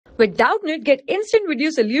With Doubtnut, get instant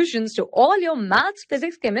video solutions to all your maths,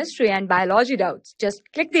 physics, chemistry, and biology doubts. Just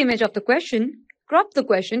click the image of the question, crop the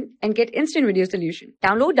question, and get instant video solution.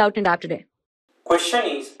 Download Doubtnut app today. Question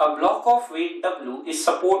is, a block of weight W is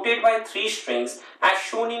supported by 3 strings as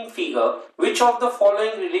shown in figure. Which of the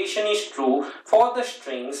following relation is true for the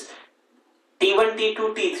strings T1, T2,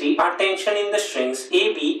 T3 are tension in the strings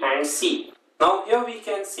A, B and C. Now here we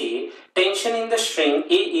can say tension in the string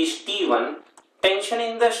A is T1, tension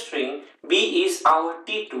in the string B is our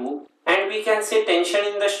T2, and we can say tension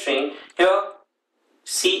in the string here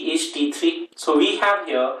C is T3. So we have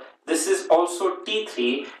here this is also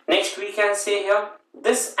T3. Next we can say here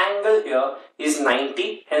this angle here is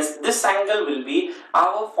 90, hence this angle will be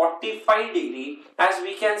our 45 degree. As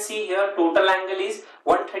we can see here, total angle is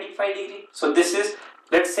 135 degree. So this is,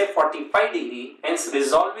 let's say, 45 degree. Hence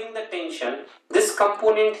resolving the tension, this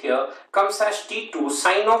component here comes as T2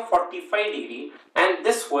 sine of 45 degree, and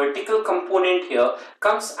this vertical component here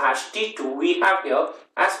comes as T2 we have here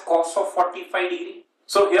as cos of 45 degree.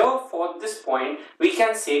 So here for this point we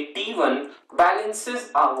can say T1 balances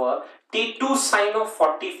our T2 sine of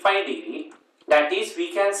 45 degree. That is,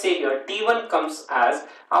 we can say here T1 comes as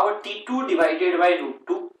our T2 divided by root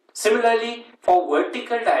 2. Similarly, for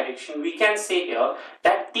vertical direction we can say here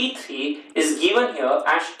that T3 is given here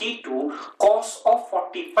as T2 cos of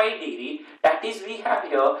 45 degree. That is, we have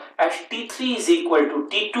here as T3 is equal to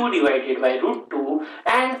T2 divided by root 2,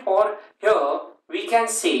 and for here we can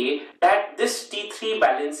say that this T3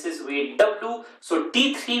 balances weight W. So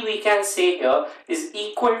T3 we can say here is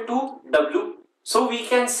equal to W. So we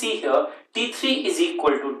can see here T3 is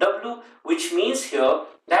equal to W, which means here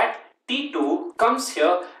that T2 comes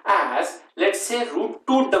here as, let's say, root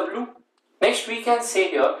 2 W. Next we can say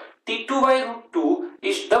here T2 by root 2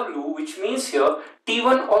 is W, which means here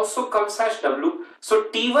T1 also comes as W. So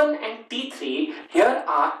T1 and T3 here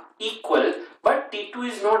are equal, but T2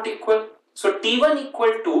 is not equal. So T1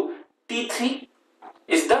 equal to T3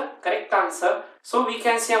 is the correct answer. So we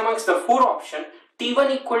can say amongst the 4 options,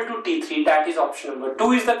 T1 equal to T3, that is option number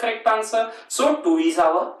 2 is the correct answer. So 2 is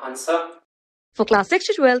our answer. For class 6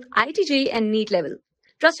 to 12, IIT JEE and NEET level.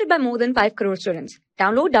 Trusted by more than 5 crore students.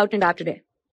 Download Doubtnut app today.